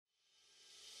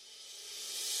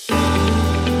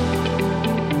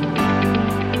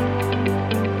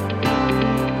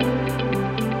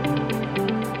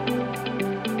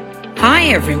Hi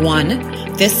everyone,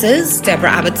 this is Deborah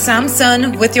Abbott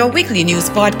Sampson with your weekly news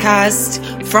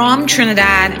podcast from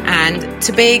Trinidad and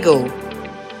Tobago.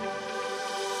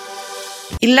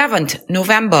 11th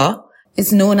November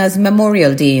is known as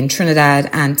Memorial Day in Trinidad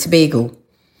and Tobago.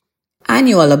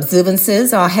 Annual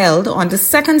observances are held on the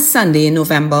second Sunday in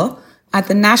November at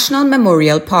the National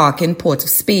Memorial Park in Port of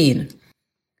Spain.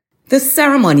 The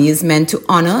ceremony is meant to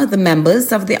honor the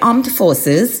members of the armed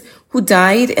forces who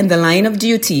died in the line of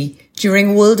duty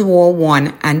during World War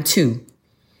I and II.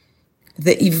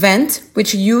 The event,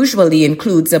 which usually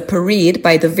includes a parade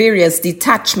by the various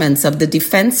detachments of the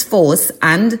Defense Force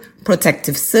and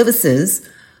Protective Services,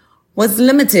 was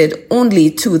limited only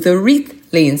to the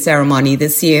wreath-laying ceremony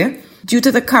this year due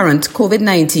to the current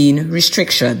COVID-19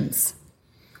 restrictions.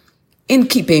 In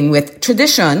keeping with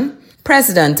tradition,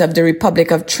 President of the Republic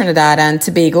of Trinidad and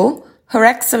Tobago, Her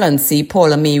Excellency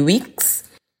Paula May Weeks,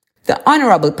 the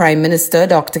Honorable Prime Minister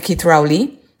Dr. Keith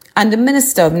Rowley, and the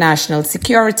Minister of National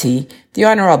Security, the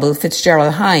Honorable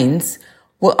Fitzgerald Hines,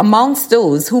 were amongst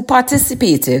those who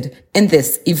participated in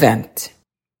this event.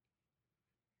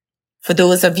 For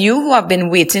those of you who have been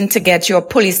waiting to get your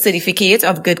police certificate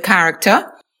of good character,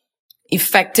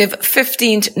 effective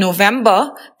 15th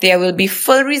November, there will be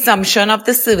full resumption of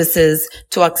the services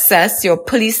to access your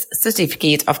police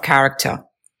certificate of character.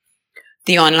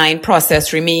 The online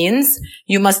process remains.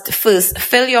 You must first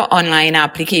fill your online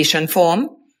application form,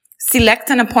 select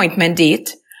an appointment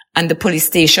date, and the police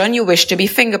station you wish to be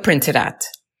fingerprinted at.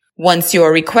 Once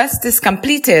your request is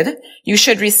completed, you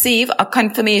should receive a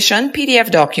confirmation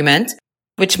PDF document,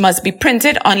 which must be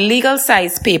printed on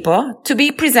legal-size paper to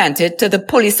be presented to the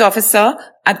police officer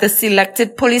at the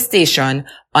selected police station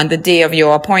on the day of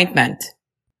your appointment.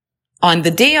 On the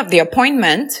day of the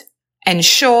appointment,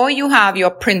 ensure you have your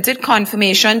printed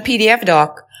confirmation PDF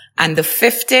doc and the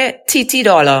 $50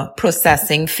 TT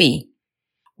processing fee.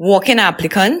 Walk-in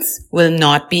applicants will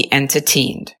not be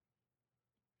entertained.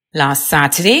 Last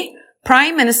Saturday,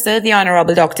 Prime Minister the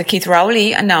Honorable Dr. Keith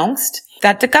Rowley announced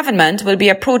that the government will be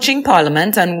approaching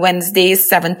Parliament on Wednesday,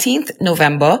 17th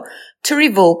November, to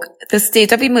revoke the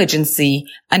state of emergency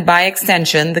and by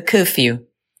extension the curfew.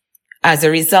 As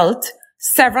a result,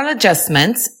 several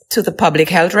adjustments to the public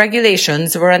health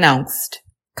regulations were announced.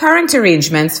 Current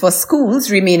arrangements for schools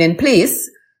remain in place.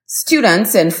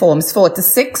 Students in Forms 4 to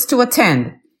 6 to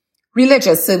attend.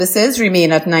 Religious services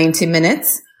remain at 90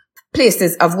 minutes.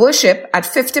 Places of worship at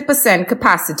 50%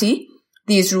 capacity.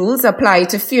 These rules apply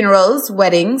to funerals,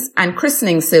 weddings, and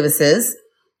christening services.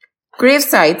 Grave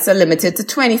sites are limited to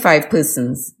 25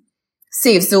 persons.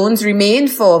 Safe zones remain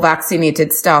for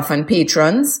vaccinated staff and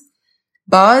patrons.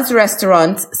 Bars,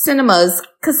 restaurants, cinemas,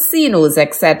 casinos,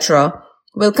 etc.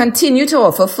 will continue to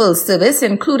offer full service,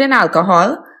 including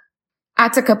alcohol,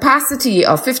 at a capacity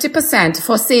of 50%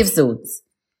 for safe zones.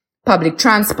 Public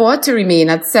transport to remain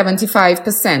at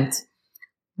 75%.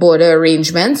 Border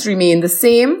arrangements remain the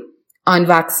same.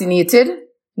 Unvaccinated,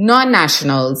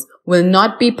 non-nationals will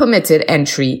not be permitted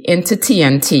entry into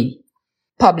TNT.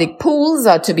 Public pools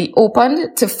are to be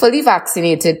opened to fully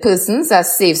vaccinated persons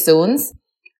as safe zones.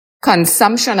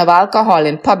 Consumption of alcohol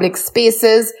in public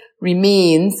spaces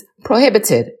remains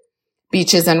prohibited.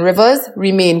 Beaches and rivers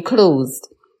remain closed.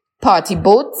 Party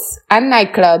boats and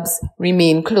nightclubs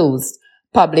remain closed.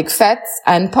 Public fetes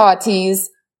and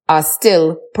parties are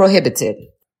still prohibited.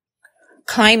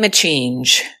 Climate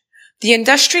change. The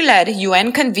industry-led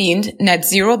UN-convened Net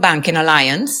Zero Banking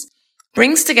Alliance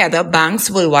brings together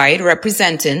banks worldwide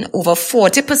representing over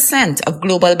 40% of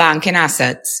global banking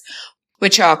assets,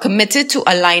 which are committed to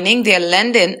aligning their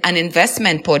lending and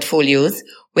investment portfolios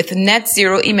with net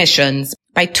zero emissions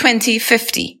by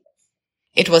 2050.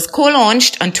 It was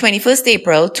co-launched on 21st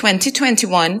April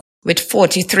 2021 with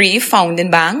 43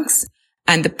 founding banks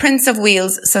and the Prince of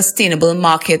Wales Sustainable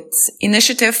Markets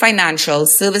Initiative Financial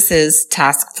Services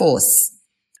Task Force.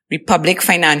 Republic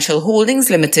Financial Holdings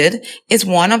Limited is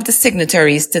one of the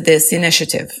signatories to this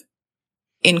initiative.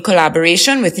 In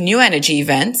collaboration with New Energy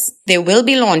Events, they will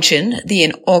be launching the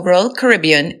inaugural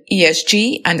Caribbean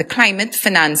ESG and Climate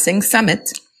Financing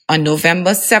Summit on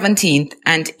November 17th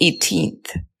and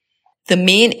 18th. The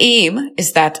main aim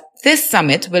is that this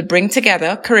summit will bring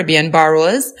together Caribbean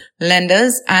borrowers,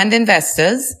 lenders, and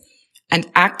investors and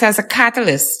act as a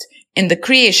catalyst in the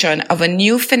creation of a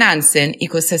new financing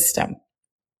ecosystem.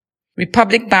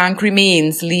 Republic Bank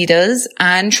remains leaders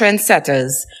and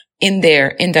trendsetters in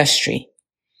their industry.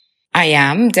 I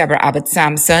am Deborah Abbott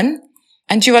Sampson,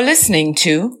 and you are listening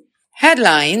to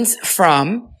Headlines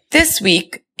from This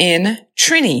Week in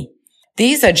Trini.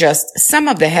 These are just some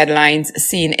of the headlines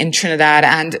seen in Trinidad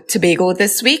and Tobago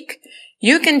this week.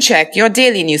 You can check your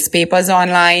daily newspapers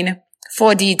online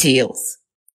for details.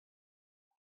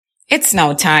 It's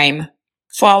now time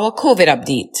for our COVID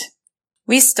update.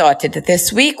 We started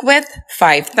this week with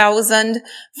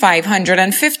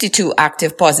 5,552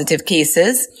 active positive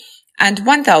cases and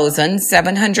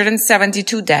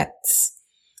 1,772 deaths.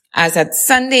 As at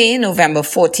Sunday, November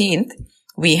 14th,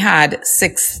 we had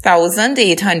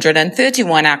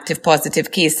 6,831 active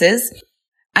positive cases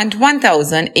and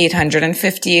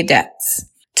 1,858 deaths.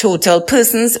 Total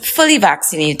persons fully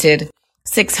vaccinated,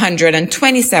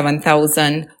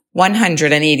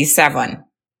 627,187.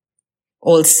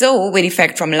 Also, with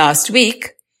effect from last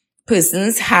week,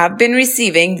 persons have been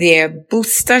receiving their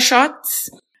booster shots.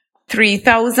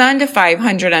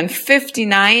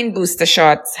 3,559 booster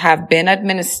shots have been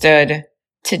administered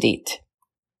to date.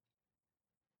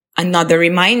 Another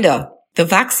reminder, the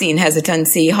Vaccine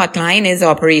Hesitancy Hotline is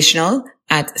operational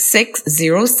at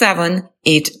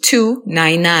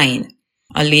 607-8299.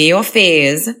 Allay your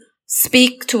fears.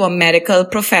 Speak to a medical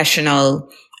professional.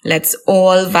 Let's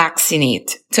all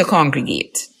vaccinate to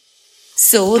congregate.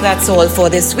 So that's all for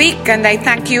this week, and I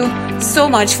thank you so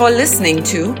much for listening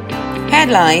to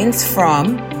Headlines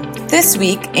from This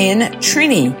Week in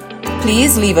Trini.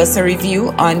 Please leave us a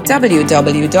review on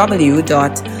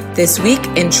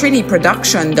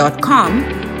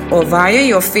www.thisweekintriniproduction.com or via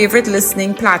your favorite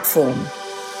listening platform.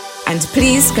 And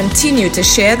please continue to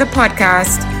share the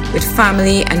podcast with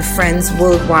family and friends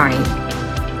worldwide.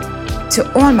 To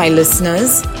all my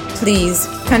listeners, please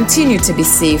continue to be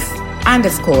safe and,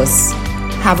 of course,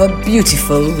 have a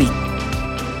beautiful week.